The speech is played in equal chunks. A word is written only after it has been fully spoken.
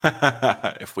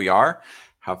If we are,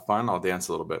 have fun. I'll dance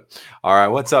a little bit. All right.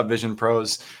 What's up, Vision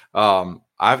Pros?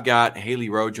 I've got Hailey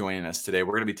Rowe joining us today.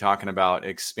 We're going to be talking about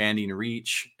expanding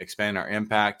reach, expanding our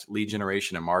impact, lead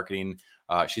generation, and marketing.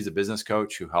 She's a business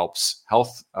coach who helps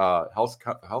health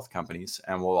companies,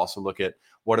 and we'll also look at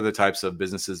what are the types of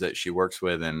businesses that she works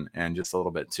with, and just a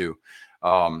little bit too.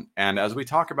 And as we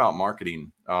talk about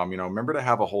marketing, remember to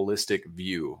have a holistic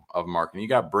view of marketing. You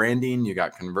got branding, you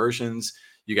got conversions,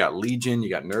 you got lead gen, you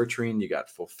got nurturing, you got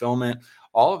fulfillment.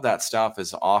 All of that stuff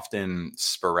is often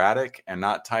sporadic and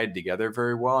not tied together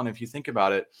very well. And if you think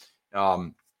about it,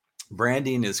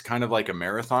 branding is kind of like a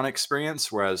marathon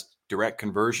experience, whereas direct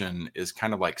conversion is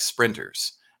kind of like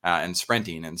sprinters and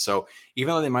sprinting. And so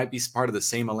even though they might be part of the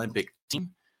same Olympic team,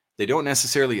 they don't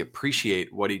necessarily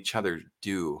appreciate what each other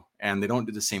do. And they don't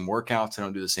do the same workouts. They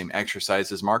don't do the same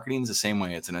exercises. Marketing is the same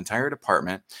way. It's an entire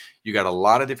department. You got a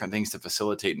lot of different things to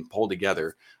facilitate and pull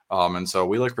together. And so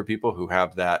we look for people who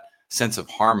have that sense of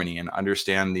harmony and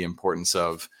understand the importance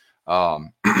of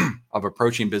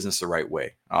approaching business the right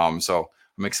way. So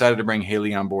I'm excited to bring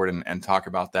Hailey on board and talk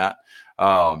about that.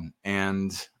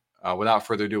 Without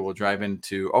further ado, we'll drive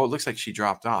into, it looks like she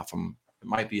dropped off. It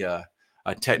might be a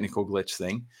technical glitch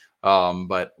thing.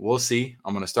 But we'll see.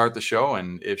 I'm going to start the show,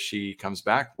 and if she comes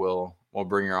back, we'll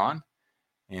bring her on.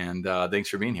 And thanks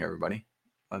for being here, everybody.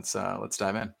 Let's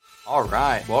dive in. All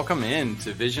right, welcome in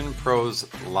to Vision Pros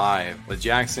Live with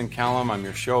Jackson Callum. I'm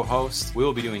your show host. We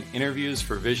will be doing interviews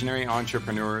for visionary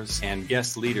entrepreneurs and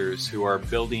guest leaders who are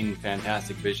building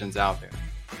fantastic visions out there.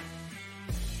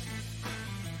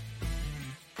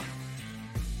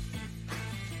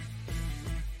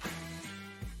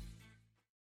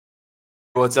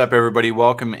 What's up, everybody?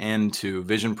 Welcome into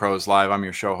Vision Pros Live. I'm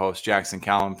your show host, Jackson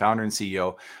Callum, founder and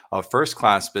CEO of First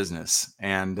Class Business.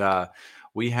 And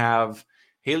we have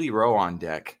Hailey Rowe on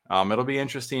deck. It'll be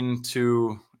interesting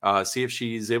to see if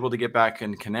she's able to get back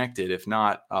and connected. If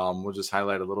not, we'll just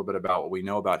highlight a little bit about what we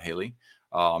know about Hailey.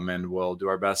 And we'll do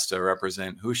our best to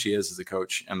represent who she is as a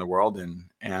coach in the world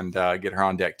and get her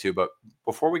on deck too. But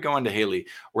before we go into Hailey,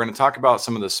 we're going to talk about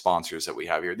some of the sponsors that we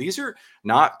have here. These are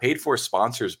not paid for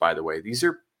sponsors, by the way. These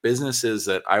are businesses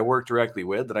that I work directly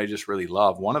with that I just really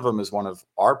love. One of them is one of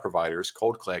our providers,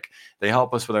 ColdClick. They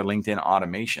help us with our LinkedIn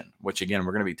automation, which again,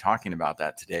 we're going to be talking about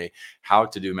that today, how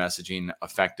to do messaging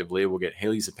effectively. We'll get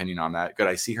Hailey's opinion on that. Good.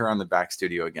 I see her on the back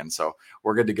studio again. So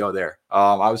we're good to go there.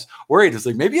 I was worried. It's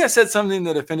like, maybe I said something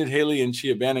that offended Hailey and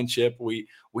she abandoned ship.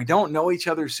 We don't know each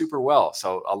other super well.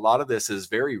 So a lot of this is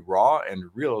very raw and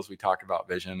real as we talk about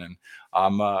vision. And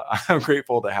I'm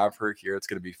grateful to have her here. It's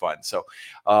going to be fun. So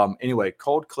anyway,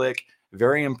 ColdClick,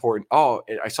 very important.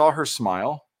 I saw her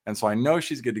smile. And so I know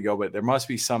she's good to go, but there must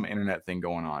be some internet thing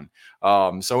going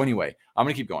on. So anyway, I'm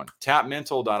going to keep going.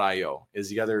 Tapmental.io is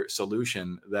the other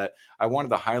solution that I wanted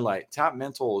to highlight.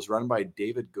 Tapmental is run by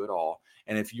David Goodall.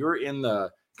 And if you're in the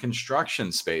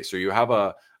construction space or you have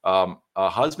a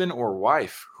husband or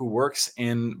wife who works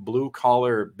in blue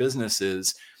collar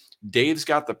businesses, Dave's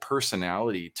got the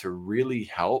personality to really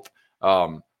help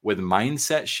with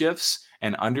mindset shifts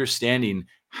and understanding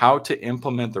how to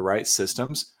implement the right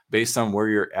systems based on where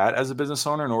you're at as a business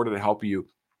owner in order to help you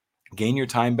gain your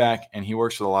time back. And he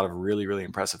works with a lot of really, really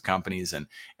impressive companies. And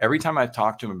every time I've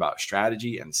talked to him about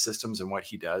strategy and systems and what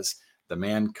he does, the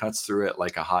man cuts through it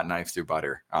like a hot knife through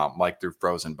butter, like through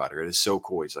frozen butter. It is so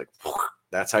cool. He's like,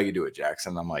 that's how you do it,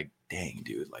 Jackson. I'm like, dang,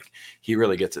 dude, like he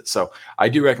really gets it. So I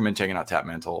do recommend checking out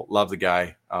Tapmental. Love the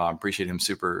guy. Appreciate him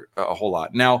a whole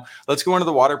lot. Now let's go into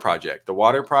the Water Project. The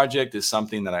Water Project is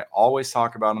something that I always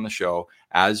talk about on the show,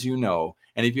 as you know.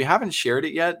 And if you haven't shared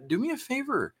it yet, do me a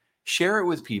favor. Share it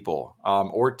with people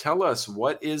or tell us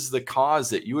what is the cause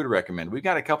that you would recommend. We've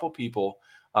got a couple people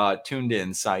tuned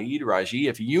in. Saeed, Raji,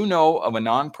 if you know of a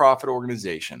nonprofit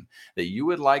organization that you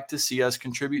would like to see us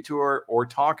contribute to or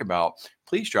talk about,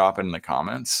 please drop it in the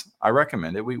comments. I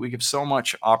recommend it. We give so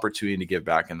much opportunity to give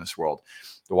back in this world.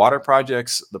 The Water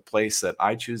Project's the place that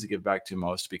I choose to give back to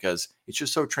most because it's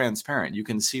just so transparent. You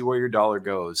can see where your dollar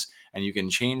goes and you can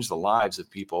change the lives of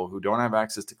people who don't have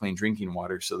access to clean drinking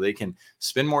water so they can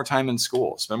spend more time in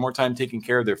school, spend more time taking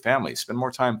care of their families, spend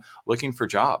more time looking for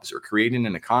jobs or creating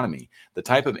an economy. The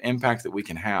type of impact that we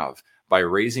can have by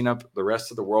raising up the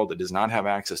rest of the world that does not have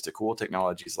access to cool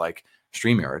technologies like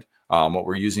StreamYard, what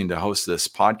we're using to host this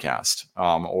podcast,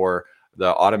 or the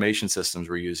automation systems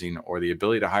we're using, or the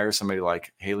ability to hire somebody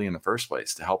like Hailey in the first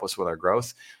place to help us with our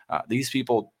growth. These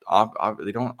people,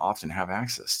 they don't often have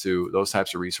access to those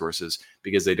types of resources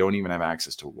because they don't even have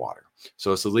access to water.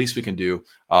 So it's the least we can do.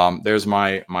 There's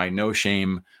my no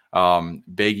shame,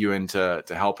 beg you into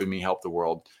helping me help the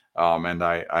world. And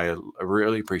I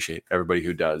really appreciate everybody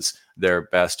who does their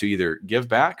best to either give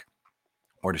back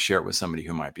or to share it with somebody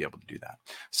who might be able to do that.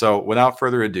 So without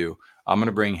further ado, I'm going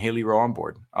to bring Hailey Rowe on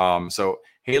board. So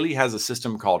Hailey has a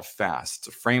system called FAST.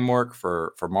 It's a framework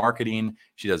for marketing.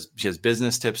 She has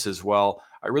business tips as well.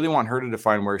 I really want her to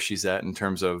define where she's at in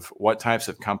terms of what types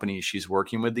of companies she's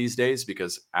working with these days,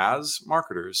 because as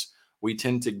marketers, we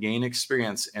tend to gain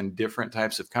experience in different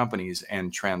types of companies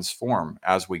and transform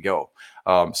as we go.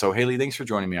 So Hailey, thanks for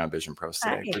joining me on Vision Pros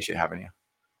today. I appreciate having you.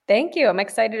 Thank you. I'm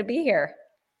excited to be here.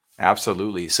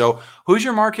 Absolutely. So who's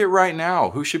your market right now?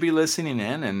 Who should be listening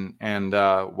in, and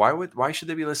why should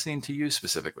they be listening to you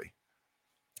specifically?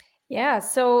 Yeah,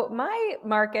 so my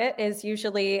market is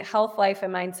usually health, life,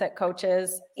 and mindset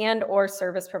coaches and or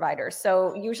service providers.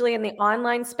 So usually in the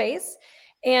online space.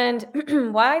 And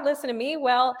why listen to me?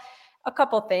 Well, a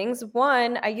couple things.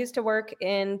 One, I used to work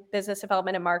in business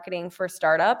development and marketing for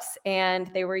startups,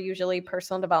 and they were usually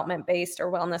personal development based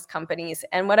or wellness companies.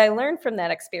 And what I learned from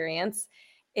that experience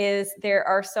is there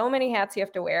are so many hats you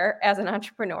have to wear as an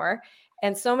entrepreneur,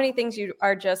 and so many things you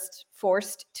are just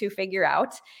forced to figure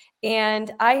out.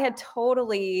 And I had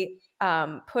totally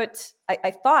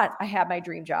I thought I had my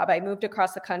dream job. I moved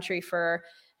across the country for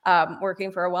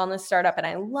working for a wellness startup, and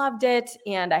I loved it.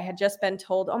 And I had just been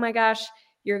told, oh my gosh,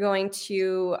 you're going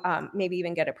to maybe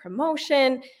even get a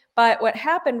promotion. But what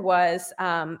happened was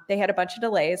they had a bunch of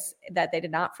delays that they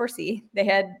did not foresee. They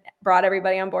had brought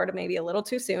everybody on board maybe a little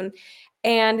too soon.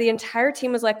 And the entire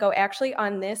team was let go actually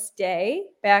on this day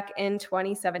back in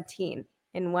 2017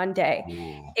 in one day.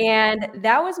 Ooh. And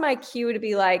that was my cue to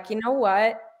be like, you know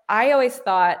what? I always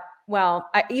thought, well,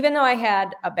 even though I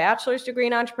had a bachelor's degree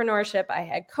in entrepreneurship, I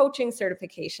had coaching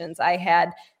certifications, I had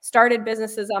started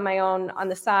businesses on my own on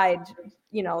the side,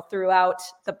 throughout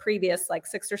the previous like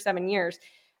 6 or 7 years.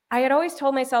 I had always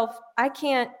told myself, I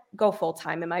can't go full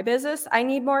time in my business. I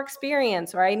need more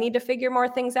experience, or I need to figure more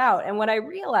things out. And what I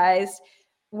realized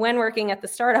when working at the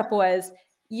startup was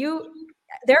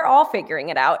they're all figuring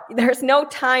it out. There's no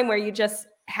time where you just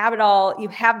have it all. You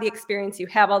have the experience, you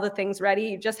have all the things ready.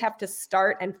 You just have to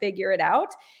start and figure it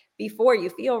out before you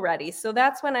feel ready. So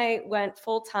that's when I went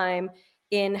full time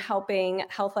in helping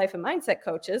health, life, and mindset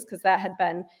coaches, because that had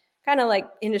been kind of like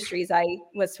industries I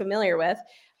was familiar with.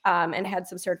 And had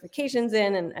some certifications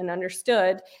in and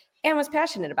understood and was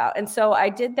passionate about. And so I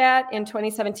did that in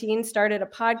 2017, started a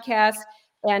podcast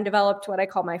and developed what I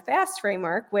call my FAST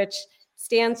framework, which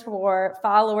stands for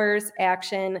followers,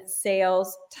 action,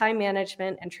 sales, time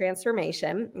management, and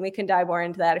transformation. And we can dive more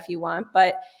into that if you want.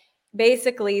 But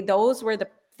basically, those were the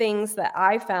things that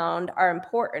I found are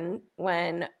important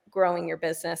when growing your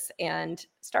business and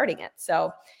starting it.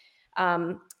 So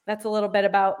that's a little bit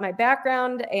about my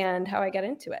background and how I got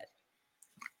into it.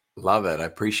 Love it. I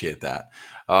appreciate that.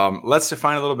 Let's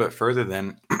define a little bit further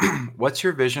then. What's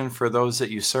your vision for those that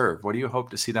you serve? What do you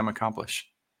hope to see them accomplish?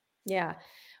 Yeah.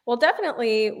 Well,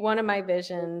 definitely one of my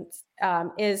visions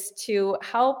is to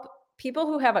help people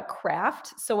who have a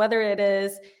craft. So whether it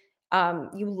is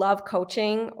you love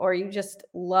coaching or you just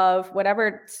love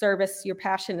whatever service you're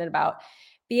passionate about,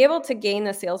 be able to gain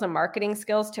the sales and marketing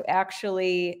skills to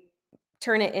actually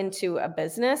turn it into a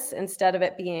business instead of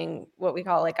it being what we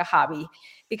call like a hobby.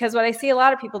 Because what I see a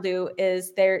lot of people do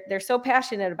is they're so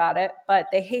passionate about it, but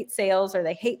they hate sales or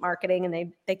they hate marketing,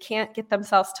 and they can't get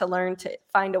themselves to learn to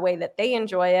find a way that they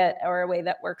enjoy it or a way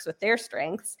that works with their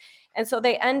strengths. And so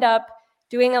they end up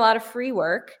doing a lot of free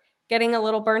work, getting a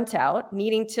little burnt out,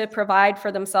 needing to provide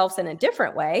for themselves in a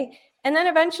different way. And then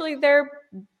eventually their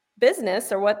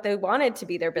business, or what they wanted to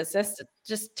be their business,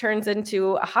 just turns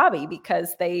into a hobby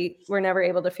because they were never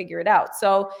able to figure it out.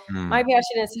 So my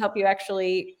passion is to help you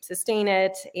actually sustain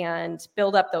it and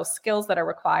build up those skills that are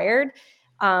required,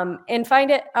 and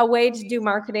find it a way to do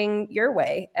marketing your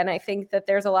way. And I think that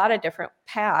there's a lot of different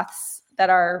paths that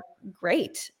are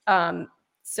great.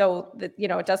 So that,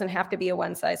 it doesn't have to be a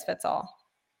one size fits all.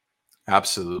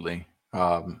 Absolutely.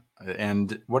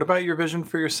 And what about your vision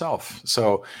for yourself?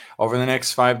 So over the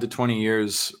next 5 to 20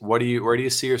 years, where do you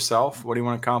see yourself? What do you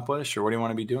want to accomplish, or what do you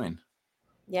want to be doing?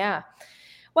 Yeah.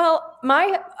 Well,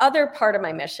 my other part of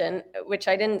my mission, which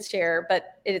I didn't share,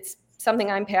 but it's something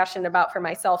I'm passionate about for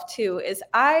myself too, is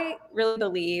I really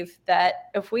believe that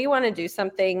if we want to do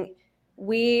something,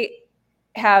 we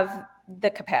have the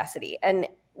capacity and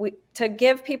to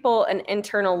give people an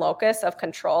internal locus of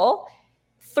control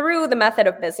through the method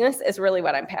of business is really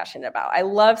what I'm passionate about. I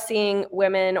love seeing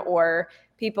women or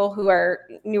people who are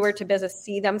newer to business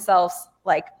see themselves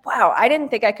like, wow, I didn't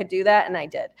think I could do that, and I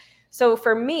did. So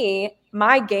for me,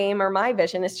 my game or my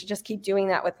vision is to just keep doing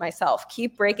that with myself,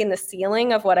 keep breaking the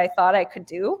ceiling of what I thought I could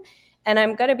do, And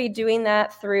I'm going to be doing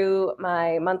that through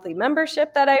my monthly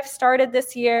membership that I've started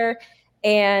this year,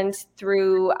 and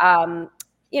through,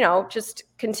 just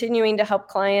continuing to help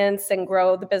clients and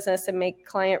grow the business and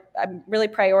I'm really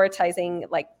prioritizing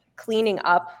like cleaning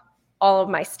up all of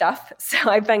my stuff. So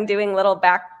I've been doing little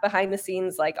behind the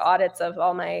scenes like audits of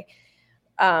all my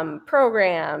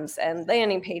programs and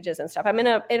landing pages and stuff. I'm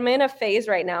in a phase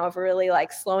right now of really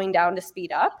like slowing down to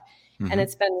speed up. Mm-hmm. And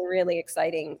it's been really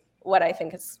exciting what I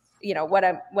think is,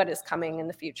 what is coming in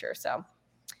the future. So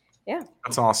yeah.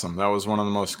 That's awesome. That was one of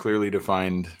the most clearly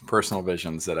defined personal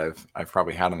visions that I've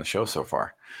probably had on the show so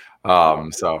far.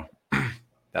 So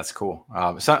that's cool.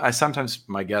 Sometimes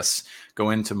my guests go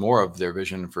into more of their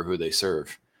vision for who they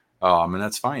serve. And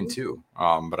that's fine too.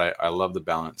 But I love the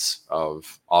balance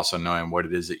of also knowing what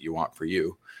it is that you want for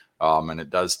you. And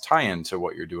it does tie into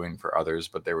what you're doing for others,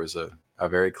 but there was a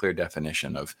very clear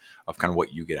definition of kind of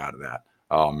what you get out of that,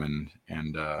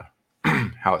 and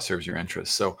how it serves your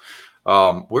interests. So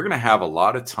we're going to have a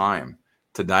lot of time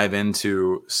to dive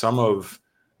into some of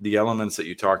the elements that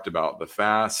you talked about, the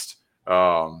fast,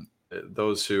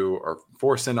 those who are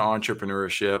forced into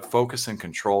entrepreneurship, focus and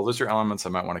control. Those are elements I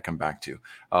might want to come back to.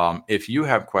 If you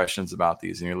have questions about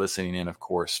these and you're listening in, of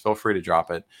course, feel free to drop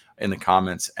it in the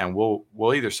comments, and we'll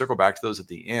either circle back to those at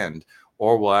the end,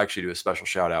 or we'll actually do a special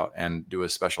shout out and do a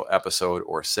special episode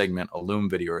or segment, a Loom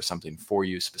video or something for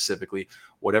you specifically,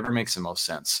 whatever makes the most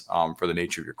sense for the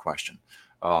nature of your question.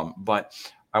 But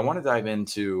I want to dive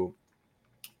into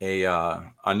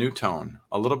a new tone,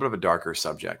 a little bit of a darker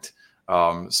subject.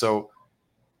 So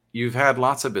you've had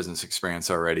lots of business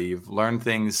experience already. You've learned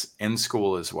things in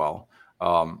school as well.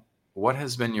 What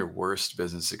has been your worst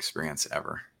business experience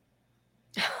ever?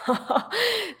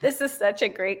 This is such a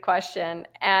great question.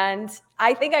 And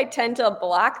I think I tend to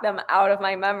block them out of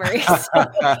my memory. So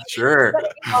Sure.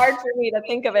 it's hard for me to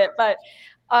think of it. But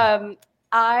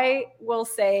I will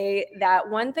say that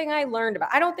one thing I learned about,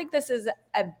 I don't think this is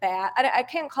I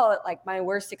can't call it like my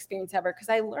worst experience ever, because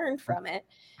I learned from it.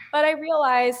 But I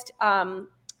realized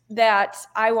that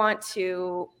I want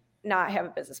to not have a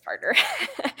business partner.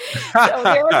 So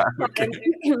there was a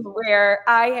time where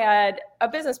I had a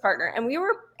business partner,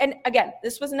 and again,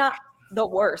 this was not the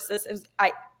worst.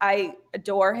 I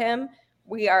adore him.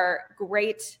 We are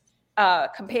great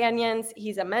companions.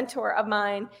 He's a mentor of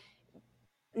mine.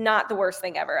 Not the worst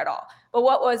thing ever at all. But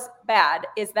what was bad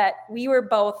is that we were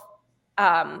both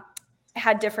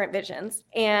had different visions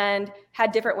and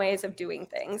had different ways of doing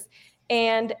things.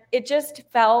 And it just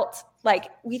felt like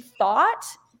we thought,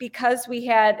 because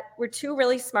we're two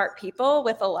really smart people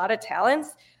with a lot of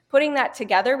talents, putting that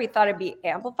together, we thought it'd be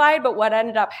amplified. But what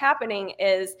ended up happening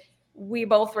is we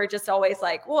both were just always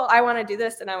like, well, I want to do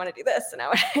this and I want to do this.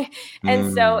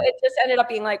 And so it just ended up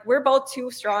being like, we're both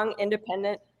two strong,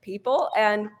 independent people.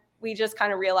 And we just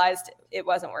kind of realized it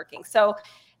wasn't working. So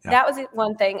that was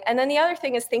one thing. And then the other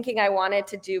thing is thinking I wanted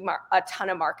to do a ton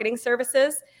of marketing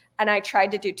services, and I tried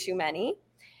to do too many.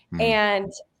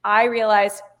 And I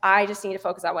realized I just need to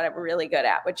focus on what I'm really good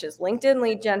at, which is LinkedIn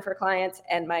lead gen for clients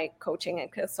and my coaching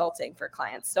and consulting for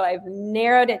clients. So I've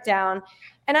narrowed it down,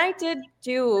 and I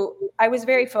was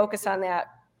very focused on that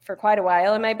for quite a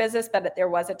while in my business, but there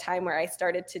was a time where I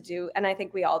started to do, and I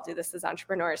think we all do this as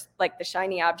entrepreneurs, like the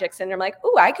shiny object syndrome, like,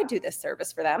 oh, I could do this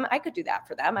service for them. I could do that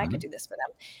for them. I could do this for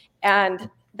them. And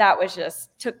that was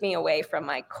just took me away from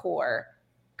my core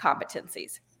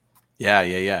competencies. Yeah,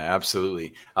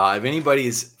 absolutely. If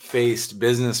anybody's faced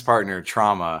business partner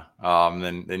trauma,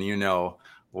 then you know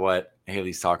what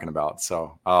Hailey's talking about.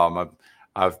 So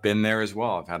I've been there as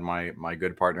well. I've had my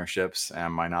good partnerships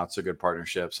and my not so good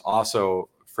partnerships. Also,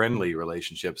 friendly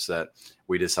relationships that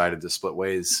we decided to split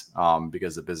ways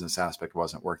because the business aspect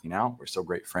wasn't working out. We're still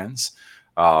great friends,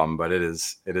 but it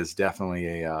is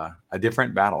definitely a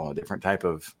different battle, a different type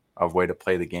of way to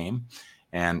play the game.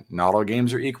 And not all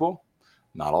games are equal.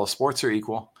 Not all sports are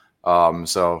equal.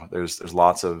 So there's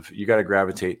lots of, you got to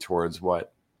gravitate towards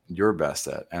what you're best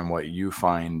at and what you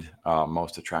find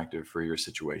most attractive for your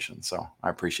situation. So I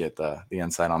appreciate the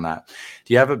insight on that.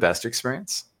 Do you have a best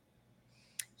experience?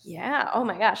 Yeah. Oh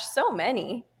my gosh. So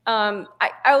many.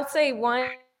 I'll say one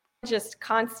just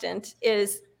constant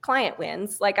is client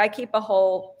wins. Like I keep a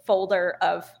whole folder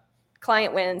of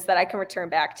client wins that I can return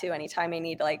back to anytime I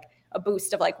need like a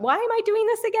boost of like, why am I doing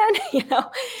this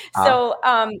again? So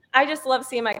I just love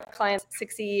seeing my clients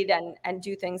succeed and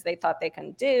do things they thought they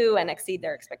can do and exceed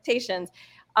their expectations.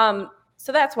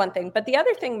 So that's one thing. But the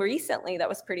other thing recently that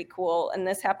was pretty cool, and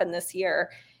this happened this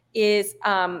year, is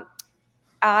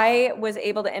I was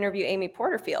able to interview Amy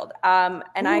Porterfield. And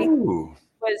I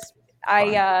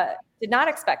did not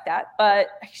expect that, but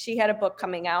she had a book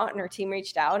coming out and her team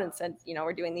reached out and said,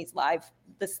 we're doing this live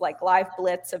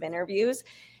blitz of interviews.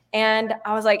 And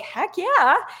I was like, heck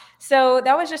yeah. So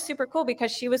that was just super cool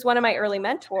because she was one of my early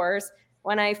mentors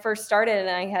when I first started,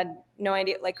 and I had no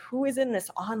idea, like, who is in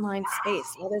this online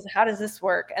space? How does this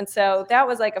work? And so that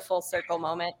was like a full circle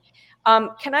moment.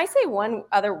 Can I say one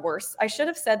other worst? I should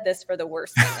have said this for the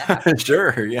worst thing that happened.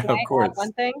 Sure. Yeah, of course.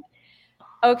 One thing.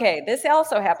 Okay. This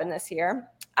also happened this year.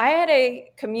 I had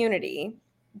a community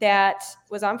that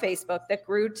was on Facebook that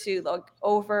grew to like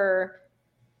over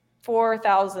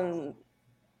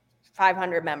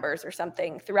 4,500 members or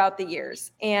something throughout the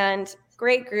years. And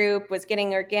great group, was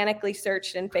getting organically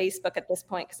searched in Facebook at this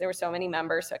point because there were so many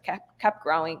members, so it kept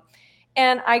growing.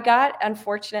 And I got,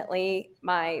 unfortunately,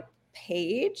 my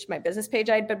business page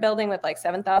I'd been building with like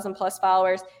 7,000 plus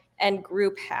followers, and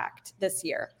group hacked this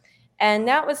year. And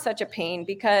that was such a pain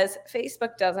because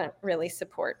Facebook doesn't really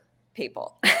support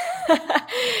people.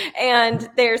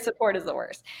 And their support is the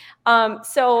worst.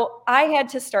 So I had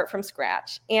to start from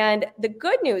scratch. And the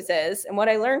good news is, and what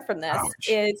I learned from this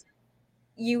is,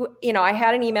 I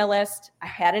had an email list, I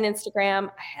had an Instagram,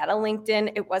 I had a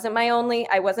LinkedIn. It wasn't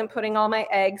I wasn't putting all my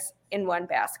eggs in one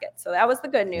basket. So that was the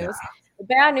good news. Yeah. The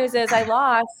bad news is I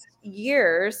lost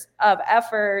years of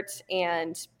effort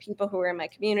and people who were in my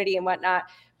community and whatnot.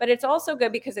 But it's also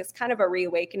good because it's kind of a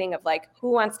reawakening of like,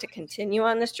 who wants to continue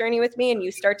on this journey with me? And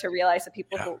you start to realize that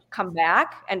people who come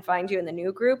back and find you in the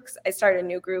new groups. I started a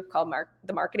new group called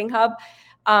the Marketing Hub.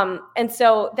 And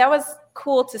so that was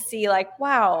cool to see, like,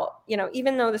 wow,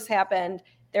 even though this happened,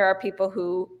 there are people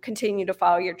who continue to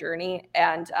follow your journey.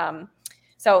 And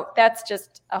so that's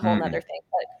just a whole nother thing.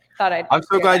 But I'm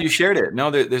so glad you shared it.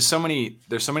 No, there's so many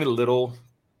little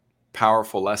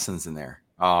powerful lessons in there.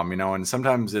 And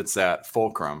sometimes it's that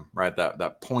fulcrum, right?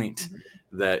 That point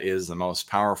that is the most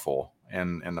powerful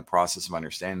in the process of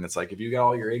understanding. It's like, if you got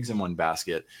all your eggs in one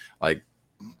basket, like,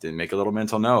 then make a little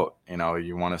mental note.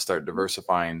 You want to start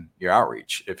diversifying your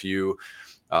outreach. If you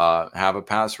have a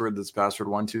password that's password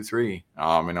 123,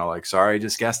 like, sorry, I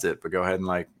just guessed it, but go ahead and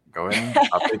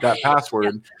update that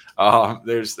password.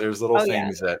 There's little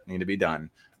things that need to be done.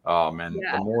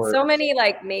 The more, so many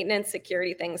like maintenance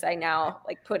security things I now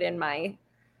like put in my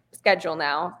schedule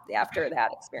now after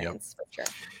that experience, for sure.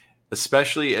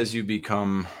 Especially as you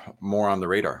become more on the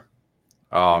radar.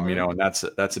 And that's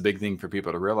a big thing for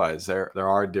people to realize. There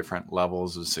are different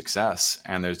levels of success,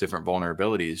 and there's different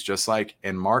vulnerabilities. Just like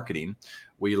in marketing,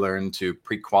 we learn to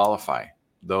pre-qualify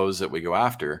those that we go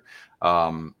after.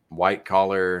 White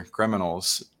collar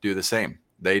criminals do the same.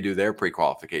 They do their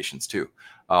pre-qualifications too.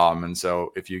 And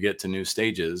so if you get to new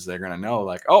stages, they're going to know,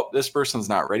 like, oh, this person's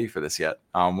not ready for this yet.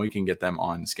 We can get them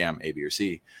on scam A, B, or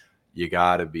C. You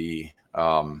gotta be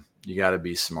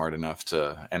smart enough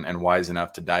to and wise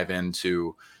enough to dive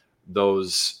into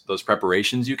those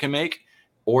preparations you can make,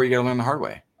 or you got to learn the hard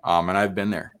way. And I've been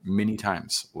there many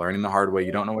times, learning the hard way.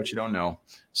 You don't know what you don't know.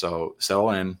 So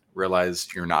settle in, realize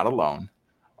you're not alone.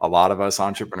 A lot of us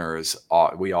entrepreneurs,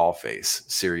 we all face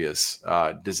serious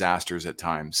disasters at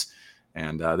times.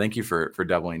 And thank you for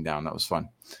doubling down. That was fun.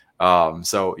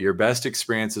 So your best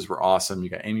experiences were awesome. You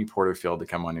got Amy Porterfield to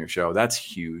come on your show. That's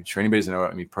huge. For anybody to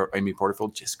know Amy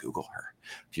Porterfield, just Google her.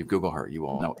 If you Google her, you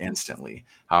will know instantly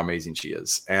how amazing she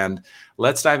is. And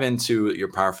let's dive into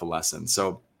your powerful lesson.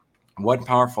 So what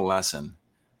powerful lesson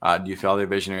do you feel the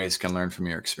visionaries can learn from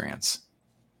your experience?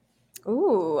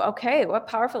 Ooh, okay. What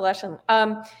powerful lesson.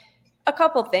 A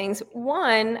couple things.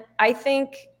 One, I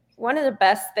think one of the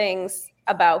best things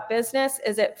about business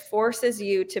is it forces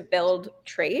you to build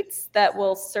traits that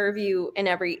will serve you in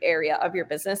every area of your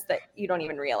business that you don't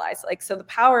even realize. Like, so the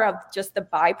power of just the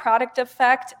byproduct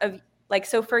effect of, like,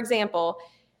 so for example,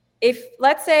 if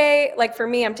let's say, like for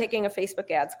me, I'm taking a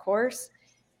Facebook ads course,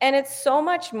 and it's so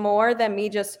much more than me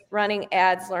just running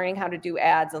ads, learning how to do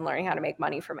ads and learning how to make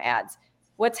money from ads.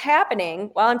 What's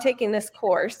happening while I'm taking this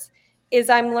course is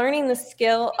I'm learning the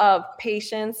skill of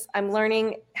patience. I'm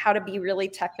learning how to be really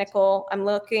technical. I'm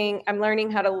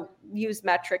learning how to use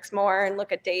metrics more and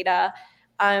look at data.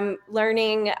 I'm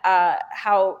learning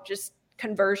how just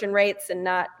conversion rates and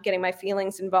not getting my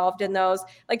feelings involved in those.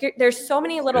 Like, there's so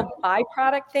many little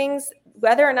byproduct things,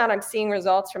 whether or not I'm seeing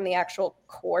results from the actual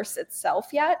course itself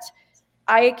yet.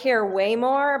 I care way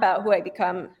more about who I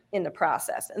become in the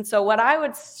process. And so what I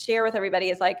would share with everybody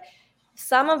is, like,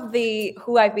 some of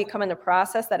who I've become in the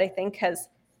process that I think has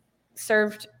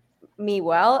served me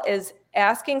well is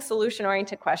asking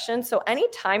solution-oriented questions. So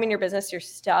anytime in your business you're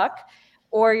stuck,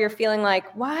 or you're feeling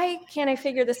like, why can't I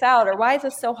figure this out? Or why is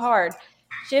this so hard?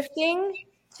 Shifting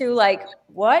to, like,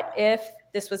 what if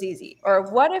this was easy?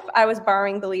 Or what if I was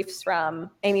borrowing beliefs from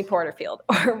Amy Porterfield?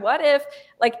 Or what if,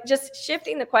 like, just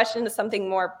shifting the question to something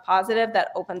more positive that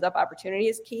opens up opportunity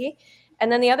is key.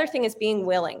 And then the other thing is being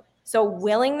willing. So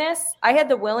willingness, I had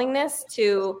the willingness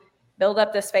to build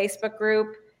up this Facebook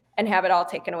group and have it all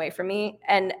taken away from me.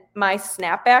 And my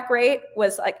snapback rate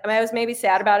was like, I was maybe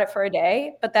sad about it for a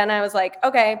day, but then I was like,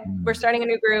 okay, we're starting a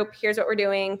new group. Here's what we're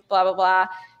doing, blah, blah, blah.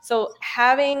 So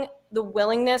having the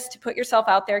willingness to put yourself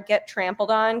out there, get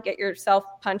trampled on, get yourself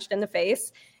punched in the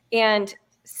face, and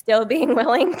still being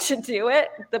willing to do it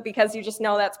because you just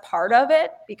know that's part of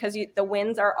it, because the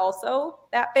wins are also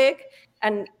that big.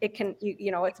 And it can,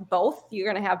 it's both.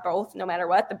 You're going to have both no matter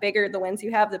what. The bigger the wins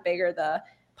you have, the bigger the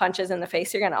punches in the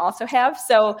face you're going to also have.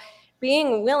 So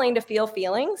being willing to feel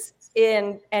feelings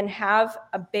and have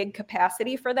a big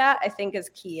capacity for that, I think, is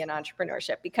key in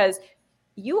entrepreneurship, because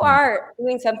you are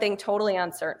doing something totally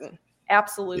uncertain.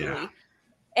 Absolutely. Yeah.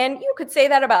 And you could say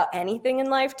that about anything in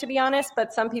life, to be honest,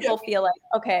 but some people feel like,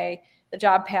 okay, the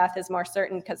job path is more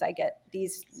certain because I get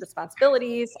these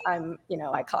responsibilities.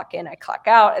 I clock in, I clock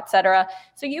out, et cetera.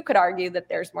 So you could argue that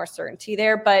there's more certainty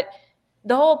there, but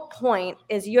the whole point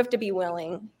is you have to be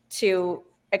willing to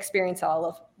experience all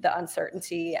of the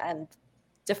uncertainty and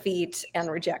defeat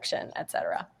and rejection, et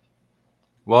cetera.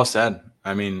 Well said.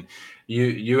 I mean,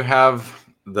 you have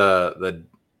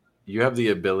you have the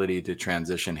ability to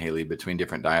transition, Hailey, between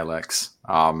different dialects.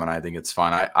 And I think it's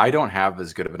fun. I don't have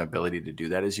as good of an ability to do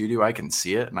that as you do. I can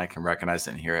see it and I can recognize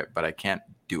it and hear it, but I can't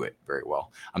do it very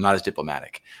well. I'm not as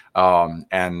diplomatic.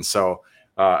 And so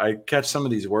I catch some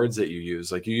of these words that you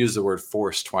use, like you use the word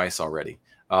force twice already.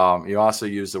 You also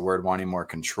use the word wanting more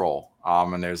control.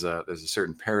 And there's a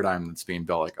certain paradigm that's being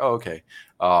built, like, oh, okay.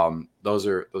 Those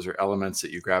are elements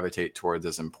that you gravitate towards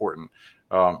as important.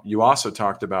 You also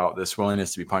talked about this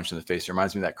willingness to be punched in the face. It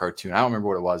reminds me of that cartoon. I don't remember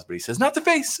what it was, but he says, not the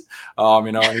face, and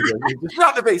he's like, just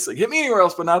not the face, like hit me anywhere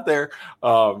else, but not there.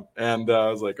 And I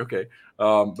was like, okay.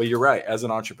 But you're right. As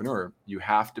an entrepreneur, you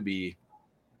have to be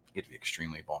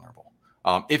extremely vulnerable.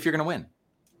 If you're going to win.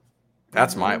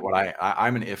 That's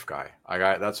I'm an if guy.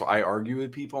 That's why I argue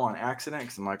with people on accident,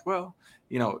 because I'm like, well,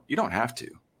 you don't have to.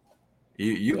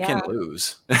 You can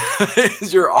lose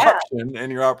is your option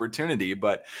and your opportunity.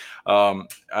 But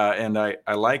and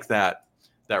I like that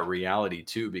reality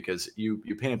too, because you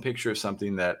paint a picture of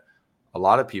something that a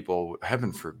lot of people,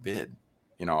 heaven forbid,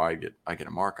 I get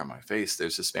a mark on my face.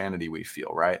 There's this vanity we feel,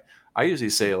 right? I usually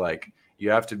say, like, you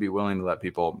have to be willing to let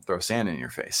people throw sand in your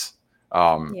face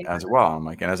as well. I'm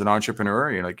like, and as an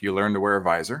entrepreneur, you learn to wear a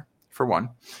visor for one.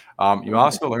 You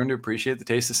also learn to appreciate the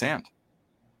taste of sand.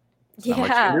 Not much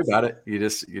you can do about it. You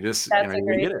just That's a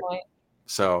great point.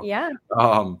 So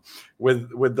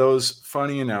with those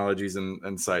funny analogies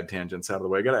and side tangents out of the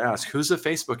way, I got to ask, who's the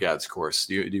Facebook ads course?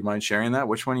 Do you mind sharing that?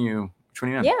 Which one are you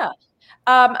in? Yeah.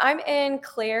 I'm in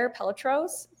Claire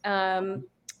Pelletrow's. I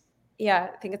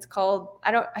think it's called,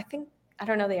 I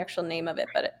don't know the actual name of it,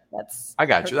 but I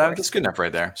got you. That's good enough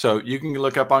right there. So you can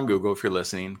look up on Google, if you're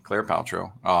listening, Claire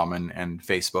Paltrow, and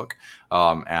Facebook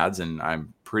ads, and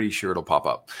I'm pretty sure it'll pop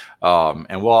up.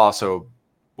 And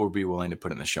we'll be willing to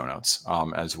put it in the show notes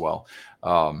as well.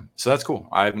 So that's cool.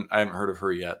 I haven't heard of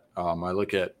her yet. I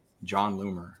look at John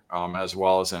Loomer as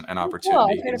well as an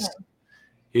opportunity.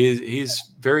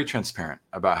 He's very transparent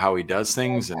about how he does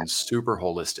things and super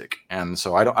holistic. And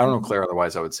so I don't know Claire.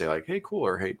 Otherwise, I would say, like, hey, cool,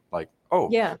 or hey, like, oh,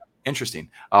 yeah, interesting.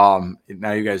 Now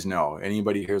you guys know.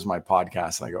 Anybody hears my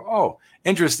podcast and I go, oh,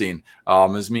 interesting.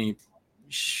 Is me.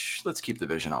 Let's keep the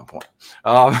vision on point.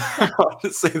 I'll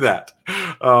just say that.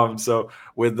 So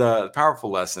with the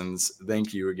powerful lessons,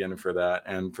 thank you again for that,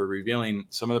 and for revealing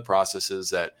some of the processes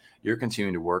that you're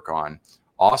continuing to work on.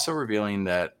 Also revealing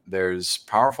that there's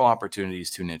powerful opportunities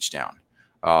to niche down.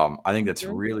 I think that's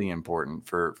really important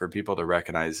for people to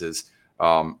recognize, is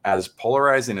as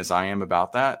polarizing as I am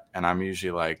about that. And I'm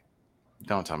usually like,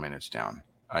 don't tell me niche down.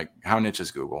 Like, how niche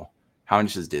is Google? How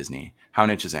niche is Disney? How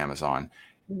niche is Amazon?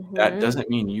 That doesn't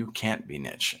mean you can't be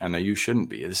niche, and that you shouldn't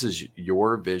be. This is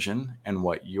your vision and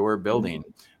what you're building.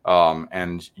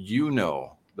 And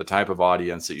the type of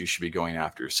audience that you should be going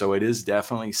after. So it is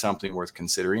definitely something worth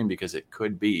considering, because it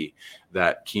could be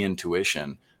that key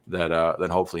intuition that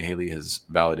hopefully Hailey has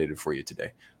validated for you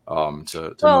today.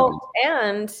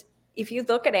 And if you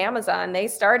look at Amazon, they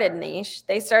started niche.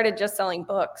 They started just selling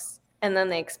books, and then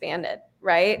they expanded,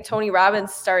 right? Tony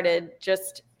Robbins started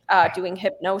just doing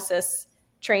hypnosis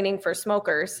training for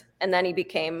smokers, and then he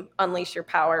became Unleash Your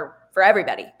Power for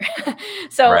everybody.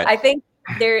 So I think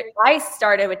I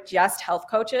started with just health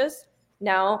coaches.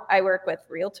 Now I work with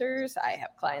realtors. I have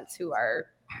clients who are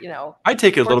I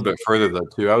take it a little bit further though,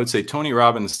 too. I would say Tony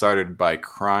Robbins started by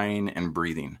crying and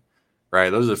breathing, right?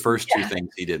 Those are the first two things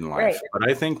he did in life. Right. But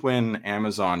I think when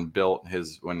Amazon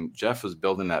when Jeff was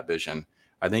building that vision,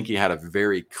 I think he had a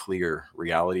very clear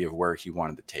reality of where he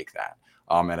wanted to take that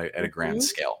at a grand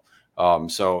scale.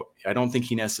 So I don't think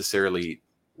he necessarily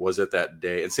was at that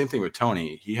day. And same thing with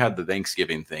Tony. He had the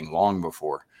Thanksgiving thing long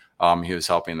before. He was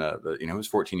helping he was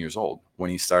 14 years old when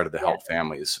he started to help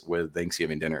families with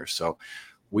Thanksgiving dinners. So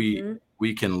we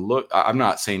can look, I'm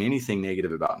not saying anything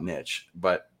negative about niche,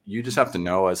 but you just have to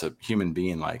know as a human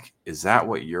being, like, is that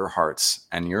what your heart's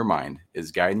and your mind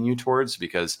is guiding you towards?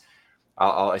 Because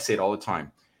I say it all the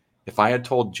time. If I had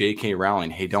told J.K.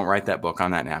 Rowling, hey, don't write that book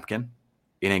on that napkin,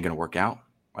 it ain't going to work out.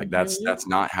 Like that's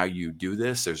not how you do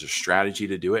this. There's a strategy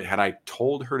to do it. Had I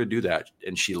told her to do that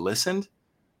and she listened,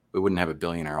 we wouldn't have a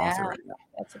billionaire author right now.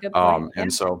 That's a good point.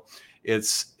 And so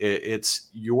it's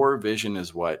your vision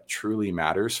is what truly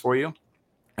matters for you.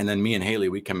 And then me and Hailey,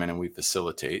 we come in and we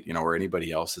facilitate, or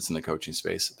anybody else that's in the coaching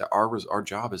space, that our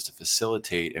job is to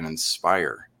facilitate and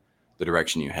inspire the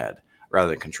direction you head rather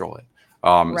than control it.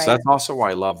 So that's also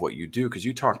why I love what you do, because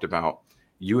you talked about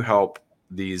you help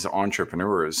these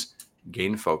entrepreneurs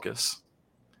gain focus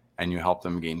and you help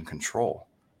them gain control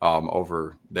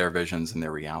over their visions and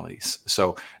their realities.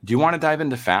 So do you want to dive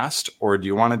into FAST, or do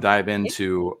you want to dive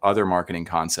into other marketing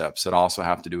concepts that also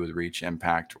have to do with reach,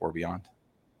 impact, or beyond?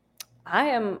 I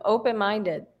am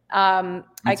open-minded. I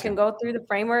can go through the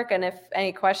framework, and if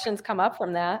any questions come up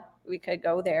from that, we could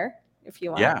go there if you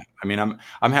want. Yeah, I mean,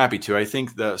 I'm happy to. I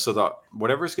think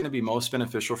whatever's going to be most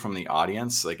beneficial from the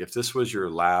audience, like if this was your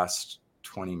last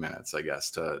 20 minutes, I guess,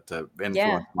 to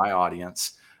influence my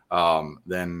audience,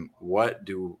 then what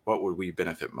would we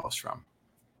benefit most from?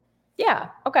 Yeah.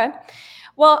 Okay.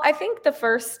 Well, I think the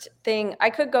first thing, I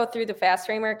could go through the FAST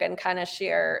framework and kind of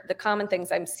share the common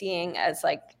things I'm seeing as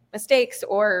like mistakes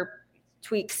or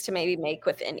tweaks to maybe make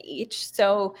within each.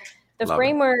 So the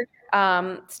framework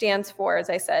stands for, as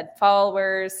I said,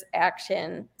 followers,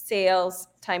 action, sales,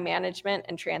 time management,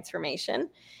 and transformation.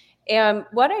 And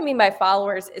what I mean by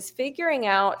followers is figuring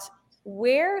out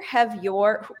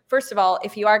first of all,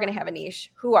 if you are going to have a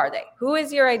niche, who are they? Who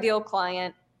is your ideal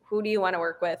client? Who do you want to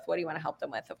work with? What do you want to help them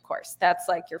with? Of course, that's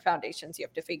like your foundations you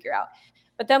have to figure out.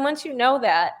 But then once you know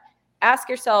that, ask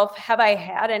yourself, have I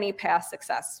had any past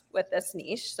success with this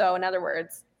niche? So in other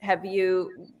words,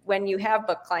 when you have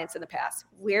booked clients in the past,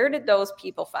 where did those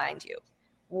people find you?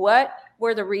 What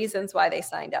were the reasons why they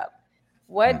signed up?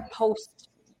 What post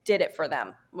did it for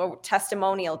them? What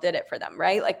testimonial did it for them,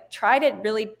 right? Like try to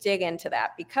really dig into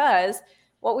that, because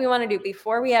what we want to do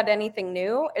before we add anything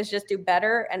new is just do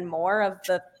better and more of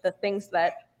the things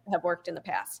that have worked in the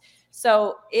past.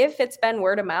 So if it's been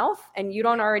word of mouth and you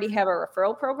don't already have a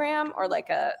referral program or like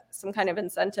some kind of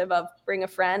incentive of bring a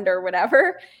friend or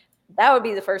whatever, that would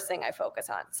be the first thing I focus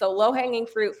on. So low hanging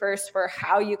fruit first for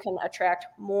how you can attract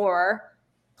more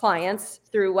clients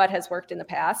through what has worked in the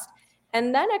past.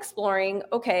 And then exploring,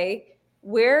 okay,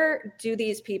 where do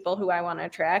these people who I want to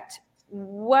attract,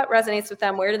 what resonates with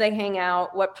them? Where do they hang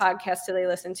out? What podcasts do they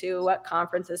listen to? What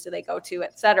conferences do they go to,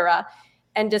 et cetera?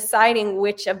 And deciding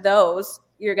which of those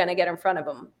you're going to get in front of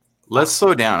them. Let's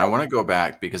slow down. I want to go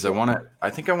back because I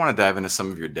think I want to dive into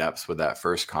some of your depths with that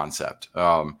first concept.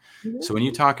 So when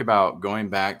you talk about going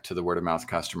back to the word of mouth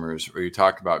customers, or you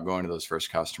talk about going to those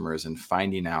first customers and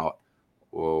finding out,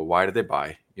 well, why did they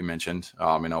buy? You mentioned,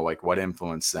 like what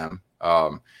influenced them.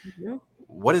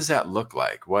 What does that look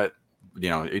like? I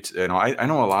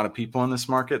know a lot of people in this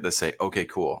market that say, okay,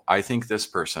 cool. I think this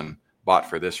person bought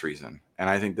for this reason. And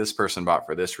I think this person bought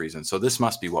for this reason. So this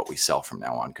must be what we sell from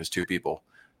now on, because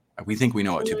we think we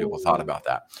know what two people thought about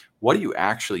that. What do you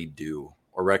actually do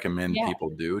or recommend people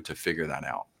do to figure that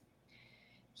out?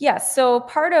 Yes. So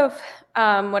part of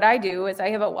what I do is I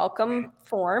have a welcome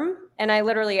form, and I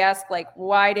literally ask, like,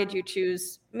 why did you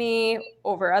choose me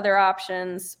over other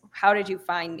options? How did you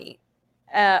find me?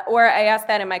 Or I ask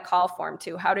that in my call form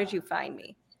too. How did you find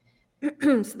me?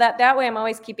 So that way I'm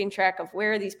always keeping track of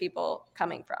where are these people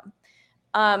coming from.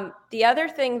 The other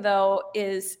thing though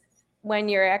is when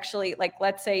you're actually, like,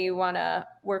 let's say you want to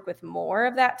work with more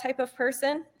of that type of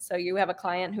person. So you have a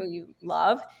client who you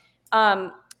love.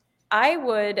 I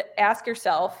would ask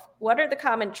yourself, what are the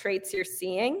common traits you're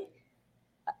seeing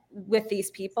with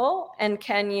these people? And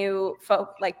can you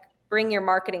bring your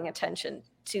marketing attention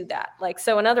to that? Like,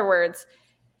 so in other words,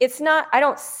 I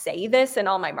don't say this in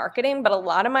all my marketing, but a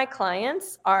lot of my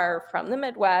clients are from the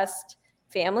Midwest,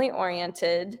 family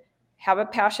oriented, have a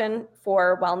passion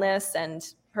for wellness and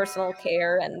personal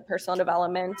care and personal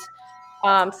development.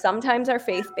 Sometimes are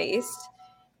faith-based.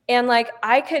 And like,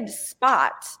 I could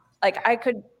spot like I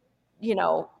could,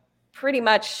 pretty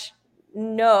much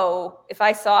know if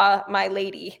I saw my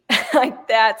lady, like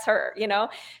that's her,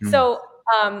 So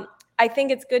I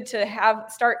think it's good to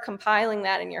start compiling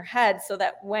that in your head so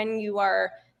that when you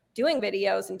are doing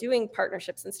videos and doing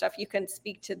partnerships and stuff, you can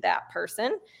speak to that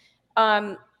person.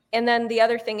 And then the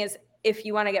other thing is, if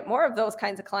you want to get more of those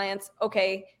kinds of clients,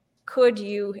 okay, could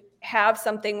you have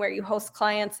something where you host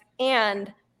clients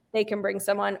and they can bring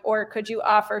someone, or could you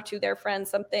offer to their friends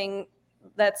something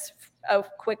that's a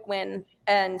quick win,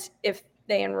 and if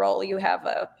they enroll, you have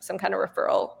some kind of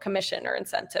referral commission or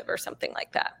incentive or something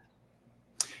like that?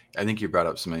 I think you brought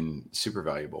up something super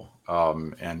valuable,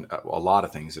 and a lot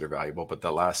of things that are valuable, but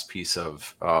the last piece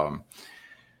of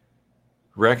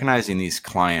recognizing these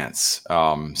clients,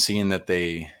 seeing that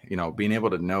they, being able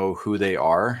to know who they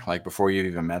are, like before you've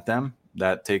even met them,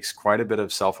 that takes quite a bit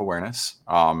of self-awareness,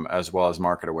 as well as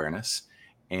market awareness.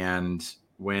 And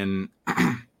when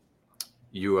I'm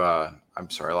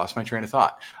sorry, I lost my train of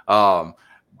thought.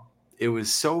 It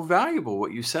was so valuable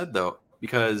what you said though,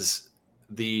 because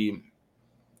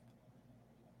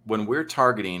when we're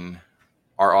targeting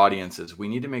our audiences, we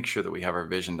need to make sure that we have our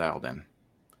vision dialed in.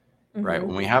 Right. Mm-hmm.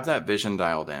 When we have that vision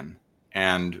dialed in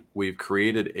and we've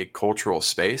created a cultural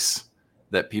space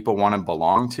that people want to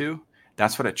belong to,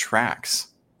 that's what attracts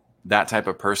that type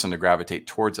of person to gravitate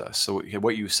towards us. So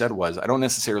what you said was, I don't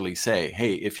necessarily say,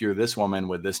 hey, if you're this woman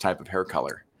with this type of hair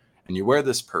color and you wear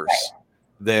this purse,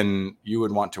 then you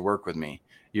would want to work with me.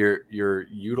 You're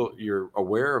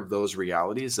aware of those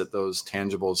realities, that those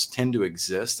tangibles tend to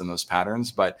exist and those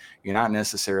patterns, but you're not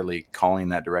necessarily calling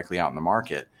that directly out in the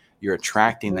market. You're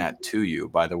attracting that to you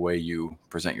by the way you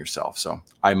present yourself. So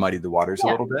I muddied the waters a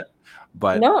little bit,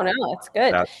 but no, it's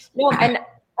good. And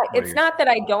it's not that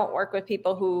I don't work with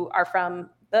people who are from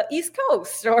the East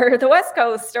Coast or the West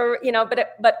Coast, or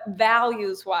but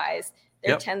values wise,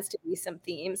 there tends to be some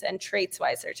themes, and traits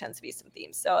wise, there tends to be some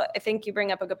themes. So I think you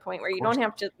bring up a good point where you don't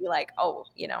have to be like, oh,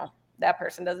 that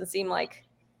person doesn't seem like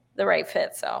the right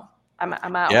fit, so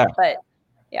I'm out. Yeah. But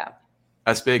yeah.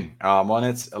 That's big. One,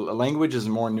 it's language is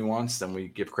more nuanced than we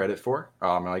give credit for.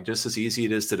 Like just as easy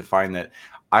it is to define that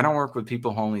I don't work with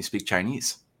people who only speak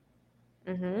Chinese.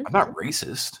 Mm-hmm. I'm not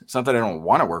racist. It's not that I don't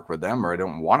want to work with them or I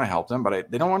don't want to help them,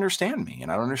 but they don't understand me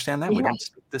and I don't understand them. We don't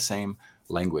speak the same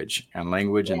language, and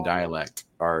language and dialect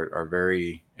are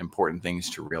very important things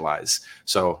to realize.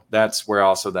 So that's where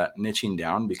also that niching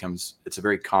down it's a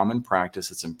very common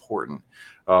practice. It's important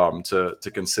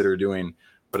to consider doing,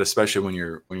 but especially when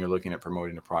you're looking at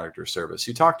promoting a product or service.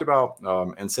 You talked about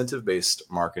incentive-based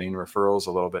marketing, referrals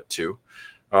a little bit too.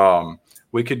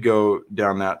 We could go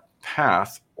down that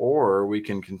path, or we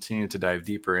can continue to dive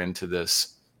deeper into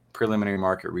this preliminary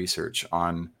market research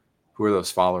on who are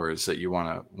those followers that you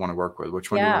want to work with. Which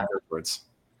one do you want to go towards?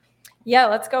 Yeah,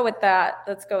 let's go with that.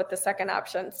 Let's go with the second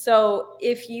option. So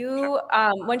if you,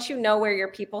 once you know where your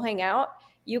people hang out,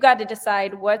 you got to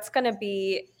decide what's going to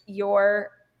be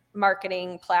your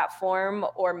marketing platform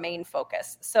or main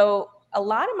focus. So a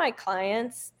lot of my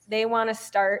clients, they want to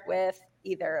start with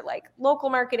either like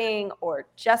local marketing or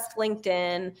just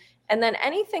LinkedIn. And then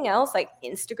anything else like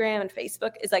Instagram and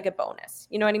Facebook is like a bonus.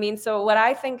 You know what I mean? So what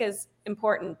I think is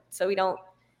important, so we don't,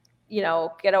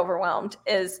 get overwhelmed,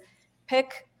 is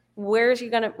pick where are you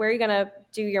gonna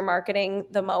do your marketing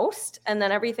the most, and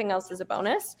then everything else is a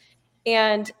bonus.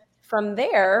 And from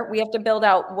there, we have to build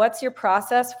out what's your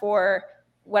process for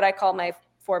what I call my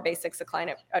 4 basics of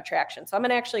client attraction. So I'm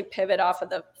gonna actually pivot off of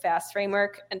the FAST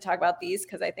framework and talk about these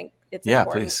because I think it's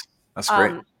important. Please. That's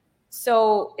great.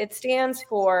 So it stands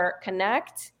for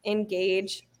connect,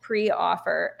 engage,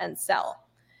 pre-offer, and sell.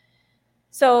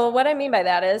 So what I mean by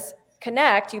that is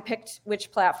connect, you picked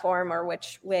which platform or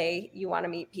which way you want to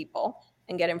meet people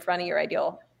and get in front of your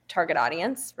ideal target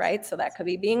audience, right? So that could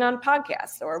be being on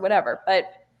podcasts or whatever, but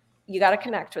you got to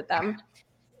connect with them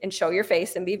and show your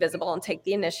face and be visible and take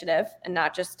the initiative and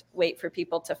not just wait for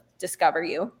people to discover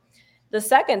you. The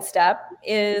second step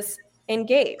is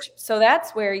engage. So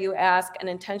that's where you ask an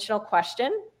intentional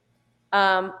question,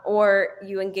 or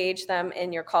you engage them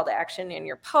in your call to action in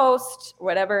your post,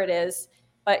 whatever it is.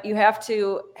 But you have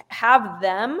to have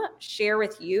them share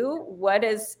with you what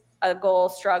is a goal,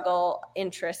 struggle,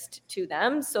 interest to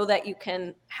them, so that you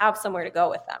can have somewhere to go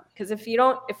with them. Because if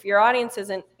your audience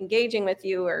isn't engaging with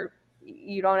you, or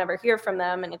you don't ever hear from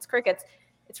them and it's crickets,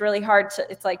 it's really hard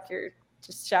it's like you're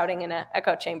just shouting in an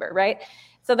echo chamber, right?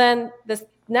 So then this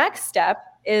next step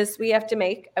is we have to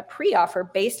make a pre-offer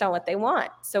based on what they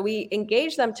want. So we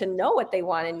engage them to know what they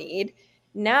want and need.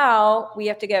 Now we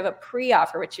have to give a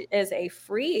pre-offer, which is a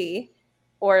free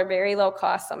or very low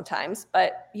cost sometimes,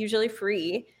 but usually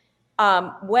free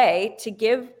way to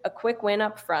give a quick win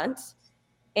up front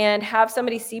and have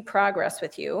somebody see progress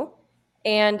with you,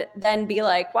 and then be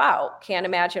like, wow, can't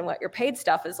imagine what your paid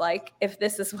stuff is like if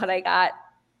this is what I got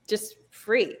just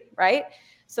free, right?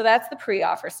 So that's the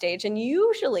pre-offer stage. And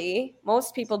usually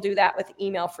most people do that with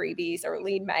email freebies or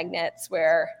lead magnets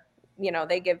where,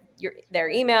 they give their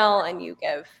email and you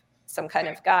give some kind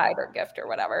of guide or gift or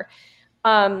whatever.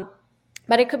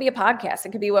 But it could be a podcast.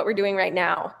 It could be what we're doing right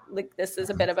now. Like, this is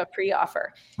a bit of a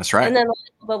pre-offer. That's right. And then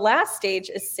the last stage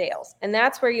is sales. And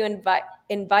that's where you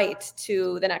invite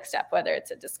to the next step, whether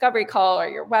it's a discovery call or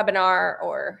your webinar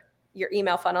or your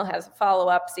email funnel has a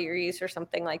follow-up series or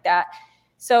something like that.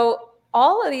 So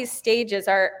all of these stages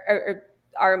are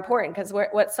important, because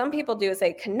what some people do is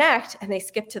they connect and they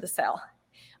skip to the sale,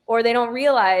 or they don't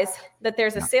realize that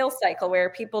there's a sales cycle where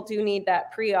people do need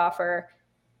that pre-offer,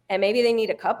 and maybe they need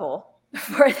a couple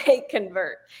before they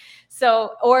convert.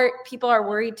 So, or people are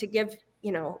worried to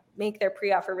make their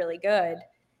pre-offer really good.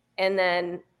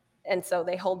 And so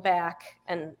they hold back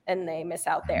and they miss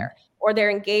out there, or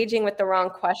they're engaging with the wrong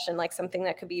question, like something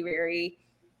that could be very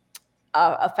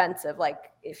offensive.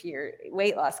 Like if you're a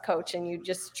weight loss coach and you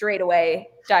just straight away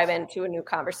dive into a new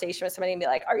conversation with somebody and be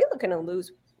like, are you looking to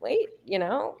lose weight?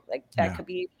 That could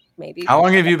be maybe. How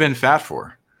long have you been fat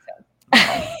for?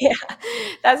 Yeah,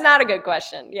 that's not a good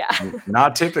question. Yeah.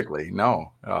 Not typically.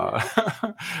 No.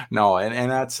 No. And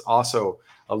that's also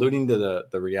alluding to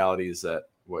the realities that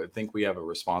I think we have a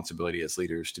responsibility as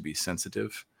leaders to be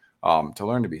sensitive, to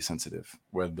learn to be sensitive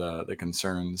with the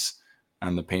concerns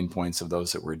and the pain points of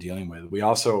those that we're dealing with. We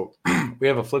also, we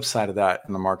have a flip side of that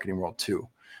in the marketing world too.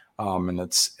 And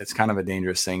it's kind of a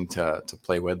dangerous thing to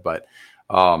play with, but,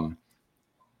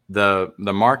 the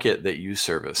market that you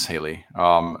service, Hailey,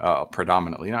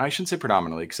 predominantly, I shouldn't say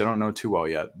predominantly because I don't know too well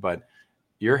yet, but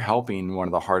you're helping one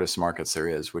of the hardest markets there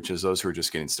is, which is those who are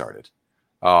just getting started.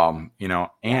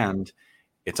 And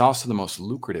it's also the most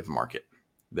lucrative market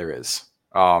there is.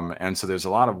 And so there's a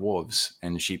lot of wolves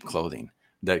in sheep clothing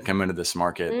that come into this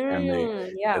market, and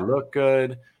they look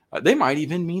good. They might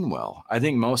even mean well. I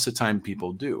think most of the time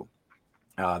people do.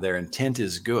 Their intent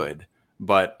is good,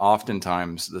 but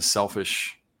oftentimes the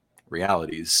selfish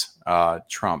realities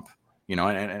trump,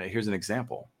 and here's an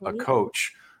example. A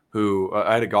coach who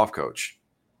I had a golf coach,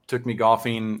 took me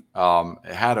golfing,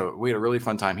 we had a really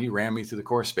fun time. He ran me through the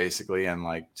course basically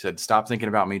and said, stop thinking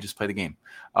about me, just play the game.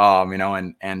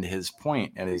 And his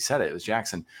point, and he said it was,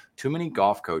 Jackson, too many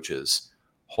golf coaches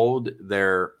hold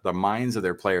the minds of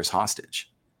their players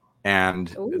hostage, and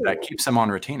that keeps them on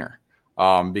retainer.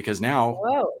 Because now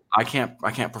I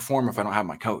can't perform if I don't have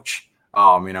my coach.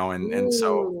 And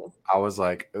so I was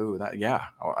like,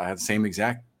 I had the same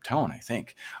exact tone, I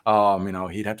think. Brian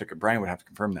would have to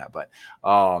confirm that, but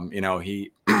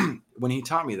he when he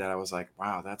taught me that, I was like,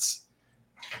 wow,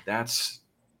 that's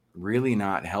really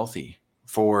not healthy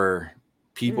for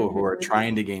people who are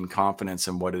trying to gain confidence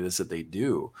in what it is that they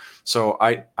do. So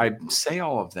I say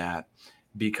all of that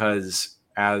because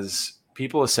as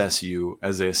people assess you,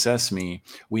 as they assess me,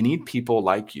 we need people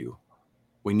like you.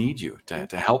 We need you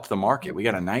to help the market. We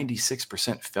got a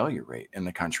 96% failure rate in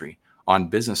the country on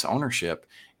business ownership.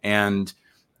 And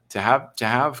to have,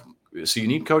 so you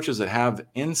need coaches that have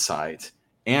insight.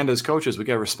 And as coaches, we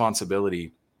got a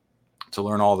responsibility to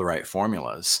learn all the right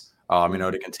formulas,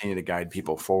 to continue to guide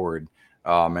people forward.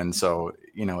 And so,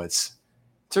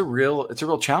 it's a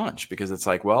real challenge, because it's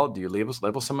like, well, do you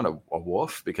label someone a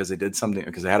wolf because they did something,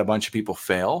 because they had a bunch of people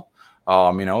fail?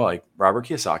 Like Robert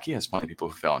Kiyosaki has plenty of people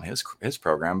who fell in his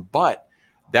program, but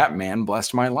that man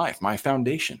blessed my life. My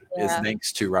foundation is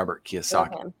thanks to Robert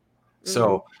Kiyosaki.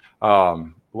 So,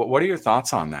 what are your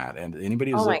thoughts on that? And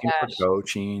anybody who's looking for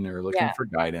coaching or looking for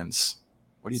guidance,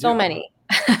 what do you do?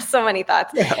 So many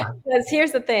thoughts. Because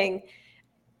here's the thing.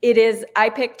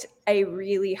 I picked a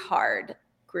really hard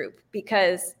group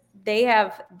because they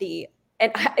have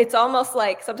and it's almost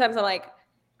like sometimes I'm like,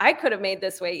 I could have made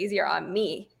this way easier on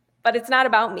me, but it's not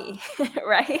about me,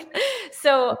 right?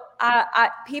 So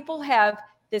people have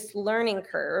this learning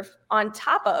curve on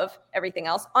top of everything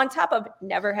else, on top of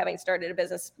never having started a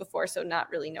business before, so not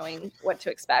really knowing what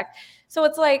to expect. So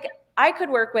it's like I could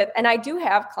work with, and I do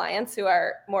have clients who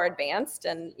are more advanced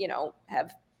and,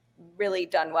 have really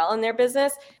done well in their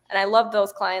business. And I love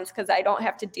those clients because I don't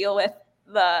have to deal with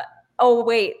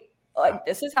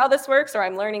this is how this works, or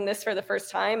I'm learning this for the first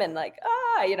time, and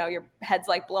your head's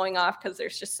like blowing off because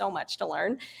there's just so much to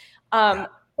learn.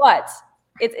 But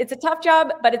it's a tough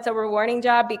job, but it's a rewarding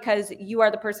job because you are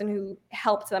the person who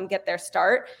helped them get their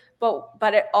start.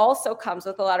 But it also comes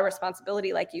with a lot of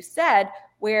responsibility, like you said,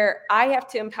 where I have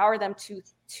to empower them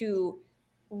to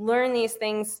learn these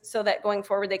things so that going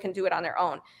forward, they can do it on their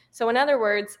own. So in other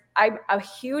words, I'm a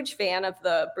huge fan of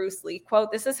the Bruce Lee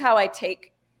quote. This is how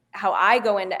I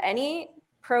go into any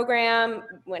program.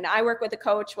 When I work with a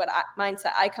coach,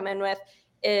 mindset I come in with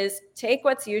is take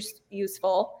what's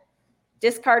useful,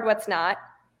 discard what's not,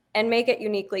 and make it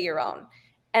uniquely your own.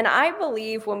 And I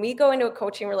believe when we go into a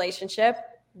coaching relationship,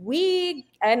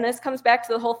 and this comes back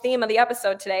to the whole theme of the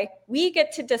episode today, we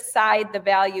get to decide the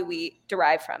value we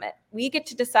derive from it. We get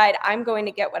to decide, I'm going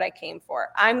to get what I came for.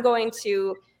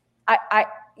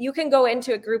 You can go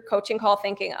into a group coaching call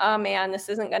thinking, oh man, this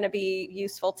isn't going to be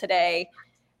useful today.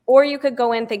 Or you could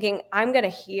go in thinking, I'm going to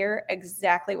hear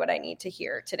exactly what I need to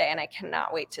hear today. And I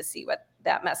cannot wait to see what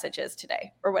that message is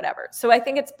today or whatever. So I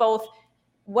think it's both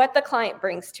what the client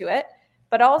brings to it,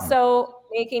 but also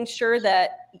making sure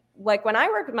that, like when I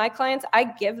work with my clients, I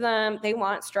give them, they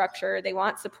want structure, they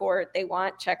want support, they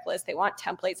want checklists, they want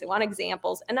templates, they want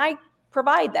examples, and I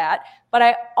provide that. But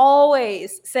I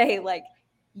always say, like,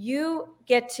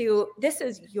 this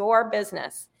is your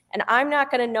business. And I'm not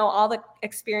going to know all the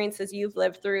experiences you've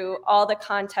lived through, all the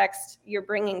context you're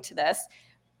bringing to this.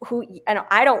 And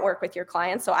I don't work with your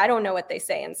clients, so I don't know what they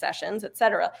say in sessions, et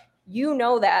cetera. You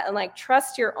know that, and like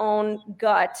trust your own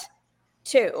gut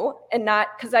too, and not,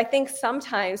 because I think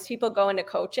sometimes people go into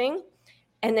coaching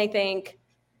and they think,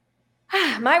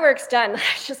 my work's done.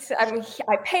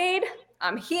 I paid.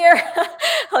 I'm here.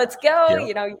 Let's go.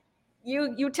 Yep.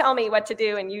 You tell me what to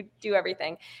do and you do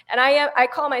everything. And I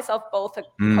call myself both a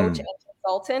coach and a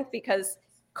consultant, because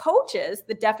coaches,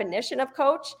 the definition of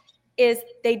coach is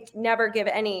they never give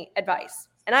any advice.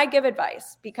 And I give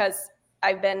advice because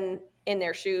I've been in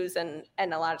their shoes, and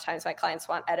a lot of times my clients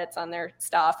want edits on their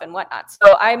stuff and whatnot.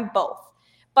 So I'm both.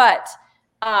 But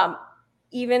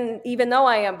even though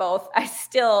I am both, I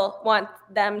still want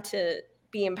them to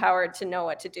be empowered to know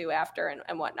what to do after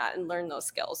and whatnot, and learn those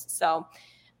skills. So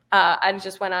I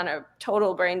just went on a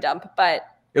total brain dump, but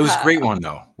it was a great one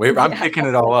though. I'm picking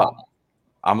it all up.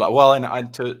 I'm like, well,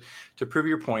 and to prove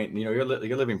your point, you're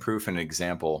living proof and an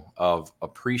example of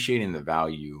appreciating the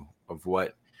value of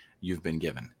what you've been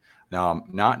given. Now,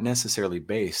 not necessarily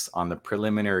based on the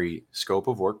preliminary scope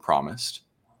of work promised,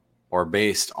 or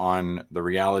based on the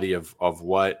reality of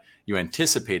what you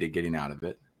anticipated getting out of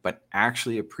it, but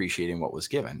actually appreciating what was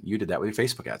given. You did that with your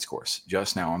Facebook ads course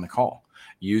just now on the call.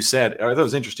 You said, that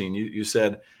was interesting. You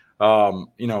said, while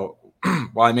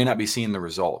I may not be seeing the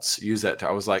results, use that.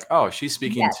 I was like, oh, she's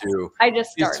speaking to. I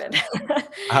just started.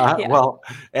 Yeah. Well,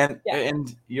 and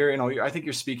you're, I think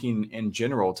you're speaking in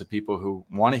general to people who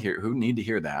want to hear, who need to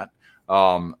hear that.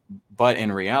 But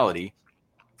in reality,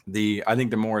 I think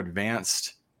the more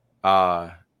advanced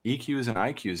EQs and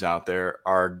IQs out there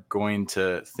are going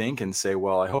to think and say,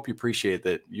 well, I hope you appreciate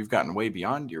that you've gotten way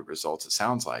beyond your results, it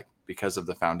sounds like, because of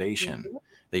the foundation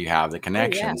that you have, the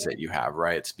connections that you have,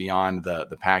 right? It's beyond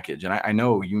the package. And I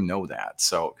know you know that.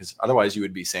 So, because otherwise you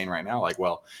would be saying right now, like,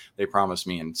 well, they promised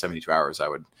me in 72 hours I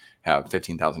would have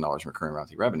 $15,000 recurring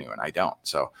monthly revenue, and I don't.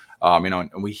 So,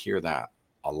 and we hear that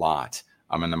a lot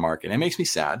in the market. And it makes me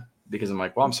sad, because I'm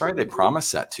like, well, I'm sorry they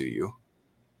promised that to you,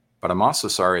 but I'm also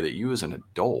sorry that you as an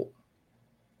adult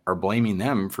are blaming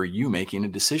them for you making a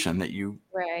decision that you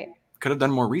could have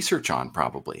done more research on,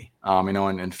 probably,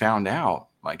 and found out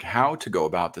like how to go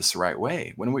about this the right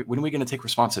way. When are we going to take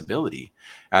responsibility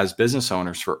as business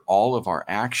owners for all of our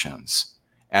actions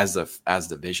as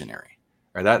the visionary?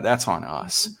 Right? That's on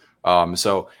us.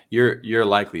 So you're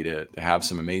likely to have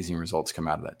some amazing results come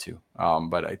out of that too.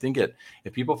 But I think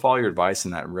if people follow your advice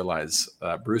in that and realize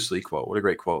Bruce Lee quote, what a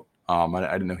great quote. I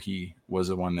didn't know he was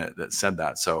the one that said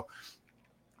that. So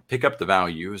pick up the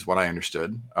value is what I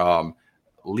understood.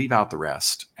 Leave out the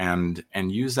rest and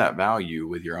use that value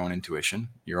with your own intuition,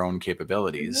 your own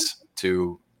capabilities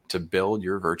to build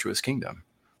your virtuous kingdom.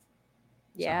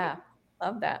 Yeah. So.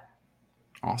 Love that.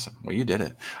 Awesome. Well, you did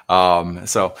it.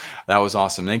 So that was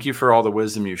awesome. Thank you for all the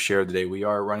wisdom you've shared today. We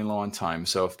are running low on time.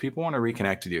 So if people want to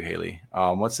reconnect with you, Hailey,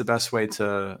 what's the best way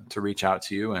to reach out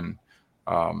to you, and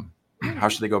how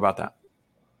should they go about that?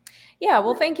 Yeah,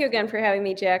 well, thank you again for having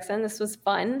me, Jackson. This was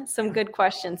fun. Some good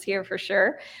questions here for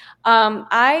sure.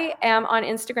 I am on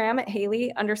Instagram at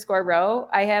Hailey_Rowe.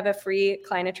 I have a free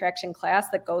client attraction class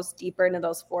that goes deeper into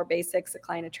those 4 basics of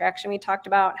client attraction we talked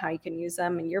about, how you can use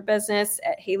them in your business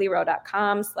at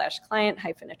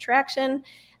HaileyRowe.com/client-attraction.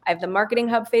 I have the Marketing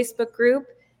Hub Facebook group,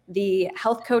 the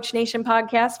Health Coach Nation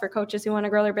podcast for coaches who want to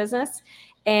grow their business.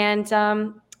 And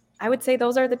I would say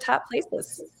those are the top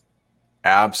places.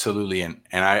 Absolutely. And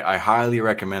I highly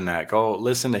recommend that. Go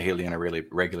listen to Hailey on a really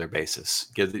regular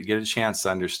basis. Get a chance to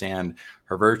understand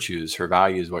her virtues, her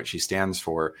values, what she stands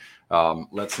for.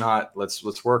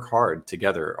 Let's work hard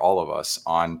together, all of us,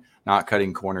 on not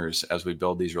cutting corners as we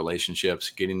build these relationships,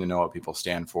 getting to know what people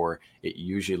stand for. It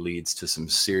usually leads to some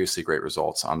seriously great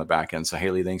results on the back end. So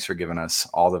Hailey, thanks for giving us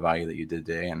all the value that you did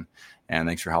today, and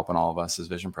thanks for helping all of us as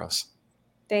Vision Pros.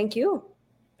 Thank you.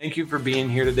 Thank you for being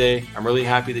here today. I'm really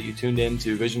happy that you tuned in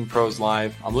to Vision Pros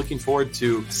Live. I'm looking forward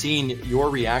to seeing your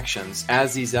reactions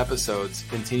as these episodes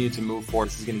continue to move forward.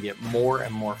 This is going to get more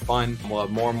and more fun. We'll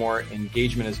have more and more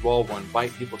engagement as well. We'll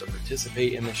invite people to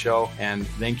participate in the show. And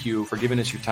thank you for giving us your time.